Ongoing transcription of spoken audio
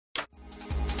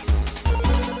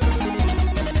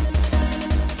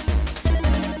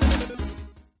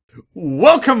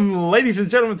Welcome, ladies and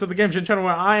gentlemen, to the Game Gent channel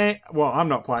where I'm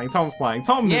not playing, Tom's playing.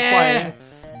 Tom is playing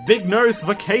Big Nose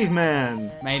the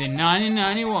Caveman. Made in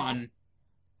 1991.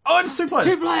 Oh, it's two players.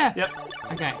 Two player! Yep.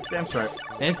 Okay. Damn straight.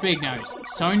 There's Big Nose.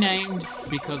 So named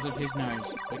because of his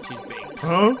nose, which is big.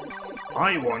 Huh?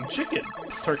 I want chicken.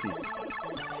 Turkey.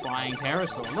 Flying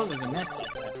pterosaur. Look, there's a nest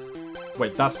up there.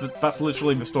 Wait, that's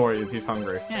literally the story, is he's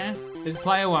hungry. Yeah. This is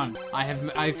player one.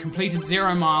 I've completed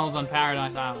 0 miles on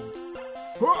Paradise Island.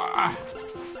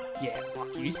 Yeah,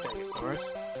 fuck you, Stegosaurus.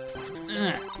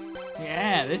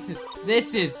 Yeah, this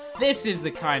is the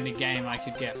kind of game I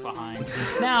could get behind.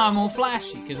 Now I'm all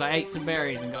flashy because I ate some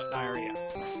berries and got diarrhea.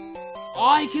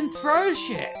 I can throw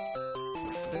shit.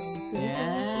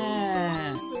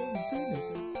 Yeah.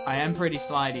 I am pretty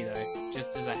slidey though,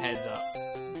 just as a heads up.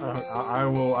 I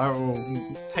will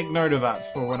take note of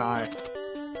that for when I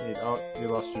need. Oh, you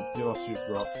lost your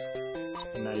rocks.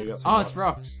 And now you got some. Oh, it's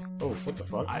rocks. Oh, what the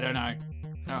fuck? I don't know.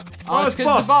 Oh, Oh, it's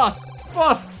because it's the boss.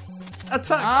 Boss!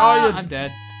 Attack! Ah, Oh, I'm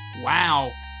dead.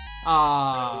 Wow.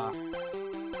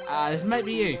 This might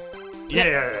be you.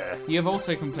 yeah! You have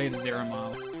also completed 0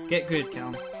 miles. Get good,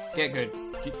 Calum. Get good.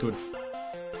 Get good.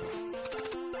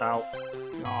 Ow.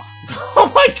 Oh,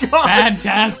 Oh my god!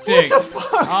 fantastic. What the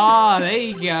fuck? Oh, there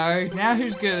you go. Now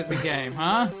who's good at the game,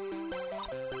 huh?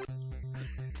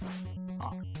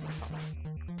 Oh,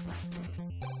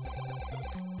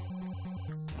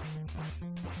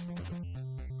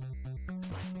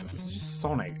 This is just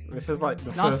Sonic. This is like the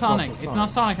it's not first Sonic. boss of It's not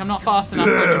Sonic. I'm not fast enough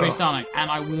for it to be Sonic. And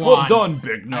I won. Well done,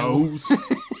 Big Nose. Do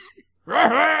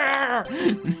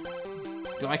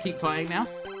I keep playing now?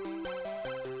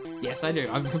 Yes, I do.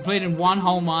 I've completed 1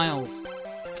 whole miles.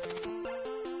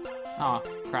 Oh,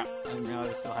 crap. I didn't realize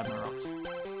I still had my rocks.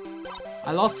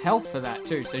 I lost health for that,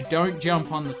 too, so don't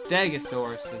jump on the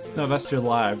Stegosauruses. No, that's your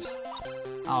lives.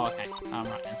 Oh, okay. I'm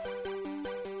right then.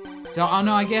 So, oh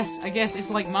no, I guess it's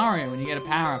like Mario. When you get a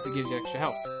power-up, it gives you extra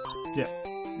health. Yes.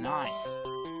 Nice.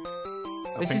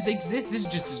 This is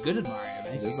just as good as Mario,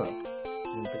 basically. Is that?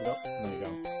 You want to pick it up? There you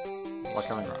go. Why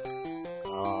can't I?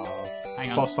 Hang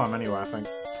on. Boss time anyway, I think.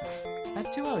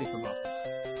 That's too early for bosses.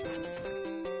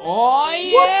 Oh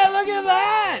yeah! Look at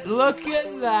that! Look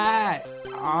at that!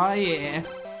 Oh yeah!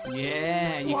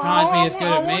 Yeah! You can't be as good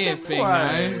at me as Big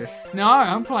Nose. No,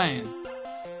 I'm playing.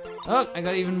 Look, I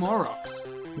got even more rocks.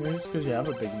 Yeah, just because you have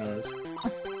a big nose.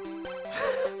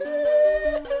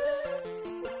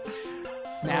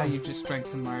 Now you've just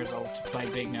strengthened my resolve to play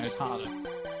Big Nose harder.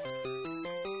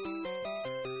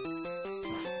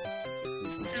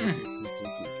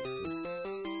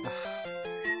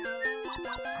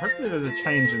 Hopefully there's a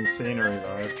change in scenery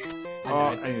though. I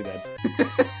Oh, you're dead.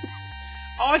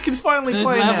 Oh, I can finally Those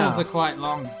play levels now. are quite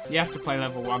long. You have to play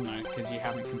level 1 though, because you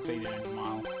haven't completed any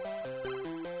miles.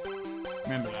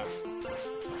 Remember that.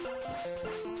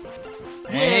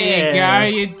 There you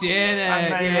go, you did it! I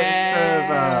made it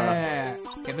Yeah!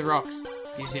 Get the rocks.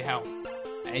 Gives you health.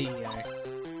 There you go.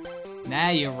 Now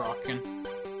you're rocking.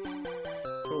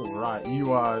 Oh, right.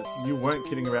 You weren't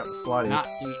kidding about the sliding. Nah,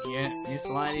 you're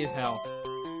slidey as hell.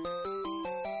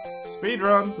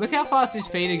 Speedrun! Look how fast his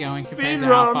feet are going compared to Speedrun.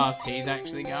 how fast he's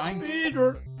actually going.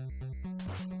 Speedrun!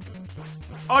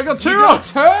 Oh, I got 2 You got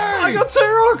rocks! 2! I got 2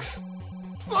 rocks!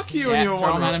 Fuck you and Yeah, your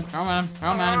throw one him at rock. him, throw him at him,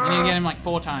 throw him at him. You need to get him like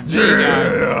 4 times. There you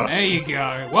go. There you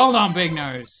go. Well done, Big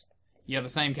Nose. You're the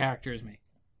same character as me.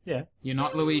 Yeah. You're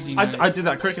not Luigi Nose. I did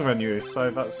that quicker than you,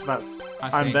 so that's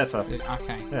I'm see. better.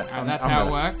 Okay. Yeah, That's I'm how better.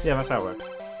 it works? Yeah, that's how it works.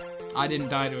 I didn't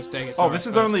die to a Stegosaurus. Oh, this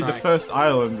is only the first. first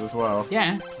island as well.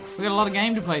 Yeah. We got a lot of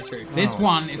game to play through. This Oh,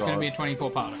 one is going to God. be a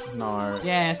 24-parter. No.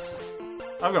 Yes.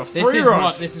 I've got 3 This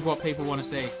rocks! is what people want to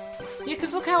see. Yeah,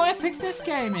 because look how epic this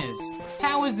game is.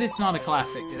 How is this not a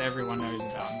classic that everyone knows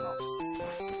about in rocks?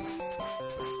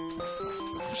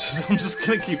 I'm just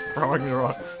gonna keep throwing the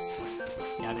rocks.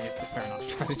 Yeah, I think it's a fair enough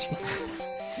strategy.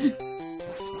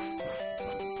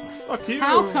 Fuck you!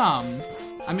 How come?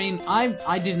 I mean,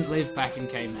 I didn't live back in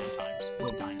caveman times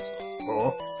with dinosaurs,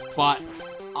 Oh. but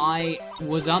I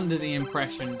was under the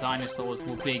impression dinosaurs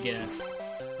were bigger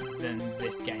than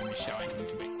this game is showing them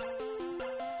to be.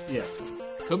 Yes.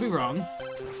 Could be wrong.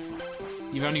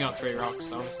 You've only got 3 rocks,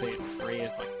 so obviously 3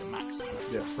 is like the maximum.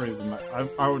 Yes, freezing.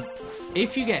 I would.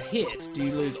 If you get hit, do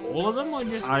you lose all of them or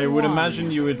just I would one? imagine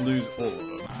you would lose all of them.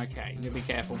 Okay, you be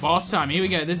careful. Boss time. Here we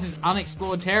go. This is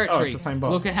unexplored territory. Oh, it's the same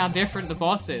boss. Look at how different the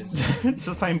boss is. It's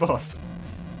the same boss.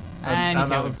 And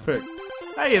And that was quick.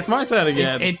 Hey, it's my turn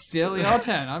again. It's still your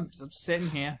turn. I'm sitting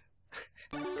here.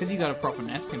 Because you got a proper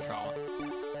NES controller.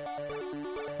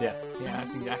 Yes. Yeah,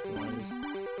 that's exactly what it is.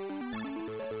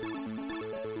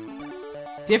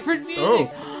 Different music.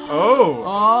 Oh.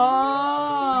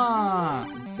 Oh.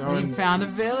 Oh. You found a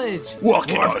village. What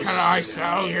can I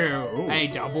sell you? Ooh. A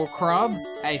double crab,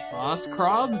 a fast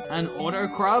crab, an auto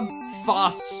crab,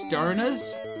 fast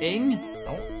stoners, ing.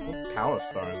 Oh, power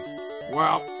stones.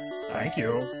 Well, Thank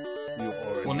you.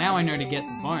 well now I know to get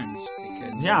the bones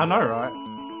because. Yeah, I know, right?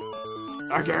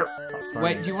 Okay.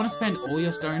 Wait, do you want to spend all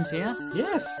your stones here?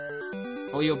 Yes.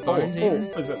 All your bones even?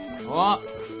 Is it? What?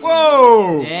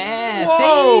 Whoa! Yeah.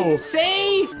 Whoa!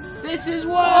 See? This is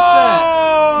worth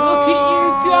Whoa! Look at you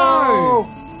go!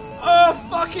 Oh,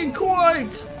 fucking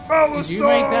quake! Oh, it! Did you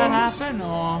make that happen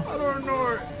or? I don't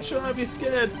know. Should I be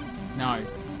scared? No.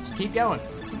 Just keep going.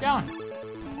 Keep going.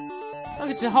 Look,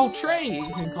 it's a whole tree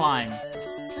you can climb.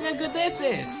 Look how good this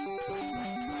is.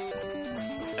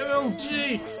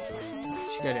 MLG.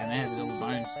 Should go down there. There's all the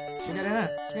bones. Should go down there.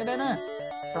 Should go down there.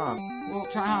 Can't. Well,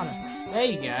 try harder. There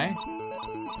you go.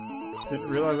 Didn't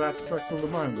realise I had to collect all the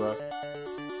bones though.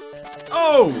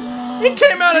 Oh! It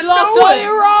came out of You lost nowhere! all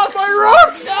your rocks! My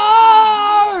rocks!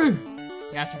 No!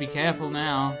 You have to be careful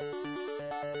now.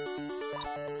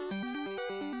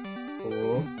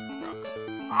 Oh. Rocks.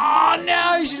 Oh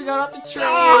no! You should have gone up the tree.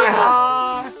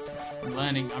 Ah! I'm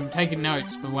learning. I'm taking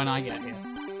notes for when I get here.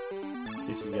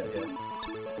 You should get here.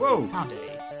 Whoa! How dare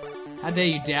you? How dare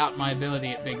you doubt my ability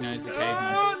at Big Nose the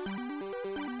Caveman?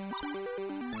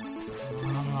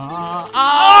 come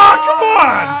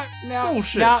on! No,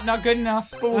 Bullshit. No, not good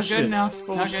enough. Bullshit. Not good enough. Not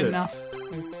Bullshit. good enough.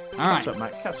 Alright. Catch up,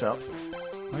 mate. Catch up.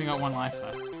 Only got one life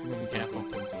left. You gotta be careful.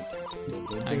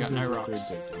 I got no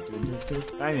rocks.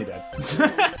 I need that.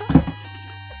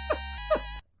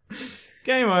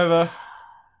 Game over.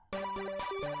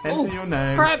 Enter your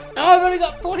name. Crap! Oh, I've only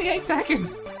got 48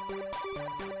 seconds!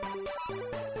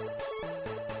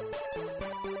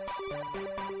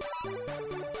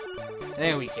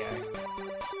 There we go.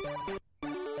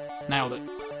 Nailed it.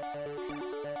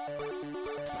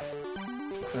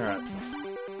 Alright.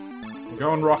 We're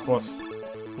going rockless.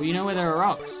 Well, you know where there are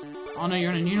rocks. Oh no,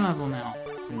 you're on a new level now.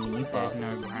 There's There's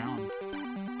no ground.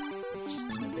 It's just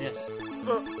an abyss.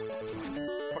 Fuck you.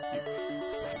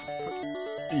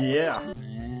 Yeah.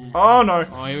 Yeah. Oh no.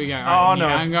 Oh, here we go. Oh, Right, no.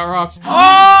 You haven't got rocks.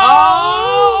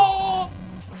 Oh!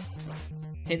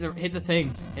 Hit the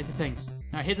things. Hit the things.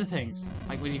 No, hit the things.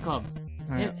 Like with your club.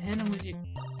 Oh, Hit them with your...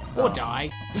 Or die.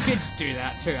 You could just do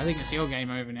that too. I think it's your game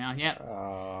over now. Yep.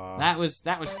 That was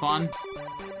fun.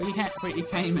 But you can't put your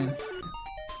game in.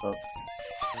 Oh.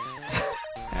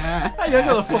 Hey, I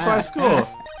got a 4-5 score.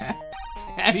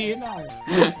 How do you know?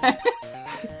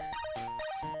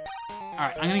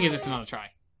 Alright, I'm gonna give this another try.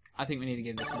 I think we need to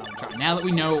give this another try. Now that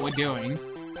we know what we're doing.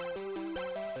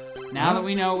 Now that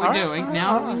we know what we're doing.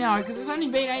 Now that we know, because it's only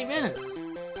been 8 minutes.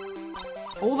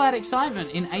 All that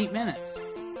excitement in 8 minutes.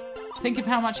 Think of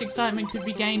how much excitement could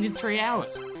be gained in 3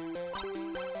 hours.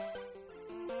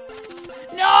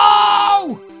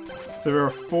 No! So there are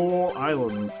 4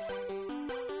 islands.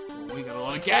 Well, we got a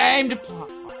lot of game to play.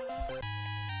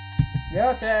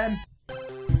 Your turn.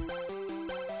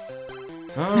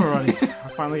 Alrighty. I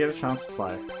finally get a chance to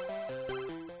play.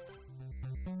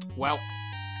 Well,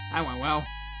 that went well.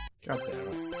 God damn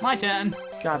it. My turn.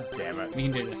 God damn it. We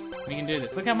can do this. We can do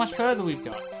this. Look how much further we've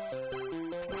got.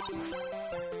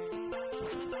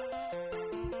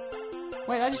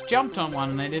 Wait, I just jumped on one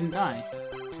and they didn't die.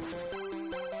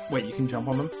 Wait, you can jump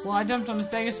on them? Well, I jumped on a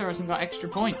Stegosaurus and got extra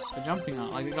points for jumping on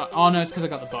it. Like, I got... Oh, no, it's because I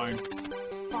got the bone.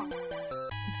 Fuck.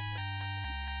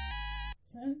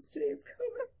 I didn't see him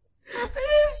coming. I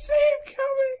didn't see him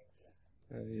coming.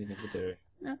 Oh, you never do.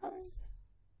 No.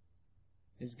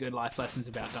 There's good life lessons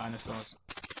about dinosaurs.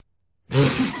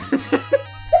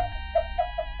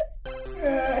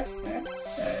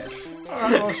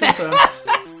 Alright, what's your turn?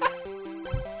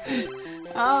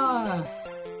 Ah,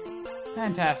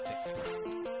 fantastic.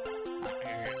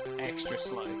 Extra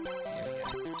slow. There we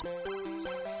go.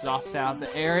 Suss out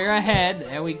the area ahead.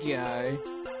 There we go.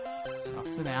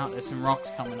 Suss it out. There's some rocks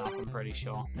coming up, I'm pretty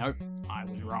sure. Nope, I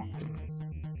was wrong.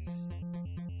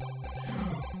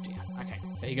 Okay,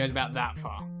 so he goes about that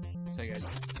far. So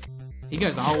he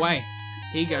goes the whole way.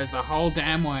 He goes the whole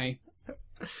damn way.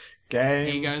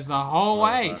 Game. He goes the whole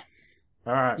way.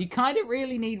 Alright. You kind of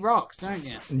really need rocks, don't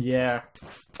you? Yeah.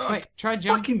 Wait, try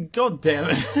jump. Fucking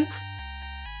goddamn it.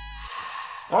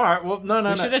 Alright, well, no.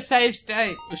 We should have saved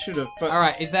state. We should have, but...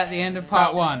 Alright, is that the end of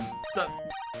part 1?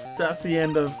 That's the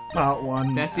end of part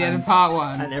 1. That's the end of part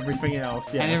 1. And everything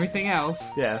else, yes. And everything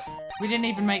else? Yes. We didn't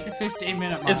even make the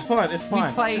 15-minute mark. It's fine, it's fine.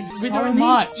 We played We so don't need-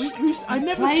 much. I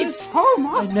never played said... so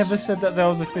much. I never said that there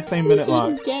was a 15-minute mark.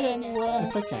 We didn't get anywhere.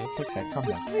 It's okay, calm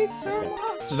down. We played so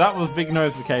much. So that was Big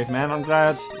Nose the Caveman. I'm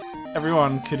glad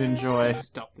everyone could enjoy.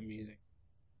 Stop the music.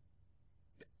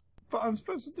 But I'm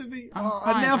supposed to be. I'm and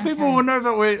fine, now people okay. will know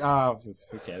that we.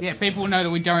 Who cares? Yeah, people know that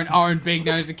we don't own Big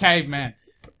Nose the Caveman.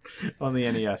 On the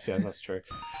NES, yeah, that's true.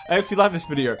 If you like this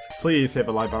video, please hit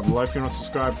the like button below. If you want to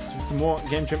subscribe to some more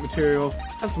Game Gent material,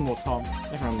 and some more Tom.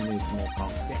 Everyone needs some more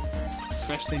Tom. Yeah,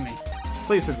 especially me.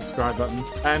 Please hit the subscribe button.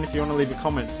 And if you want to leave a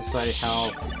comment to say how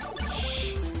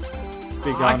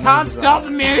big I can't stop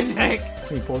the music!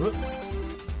 Can you pause it?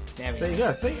 There we There go. you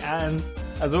go, see? And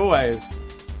as always,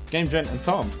 Game Gent and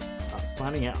Tom are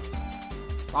signing out.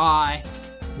 Bye.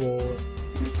 War.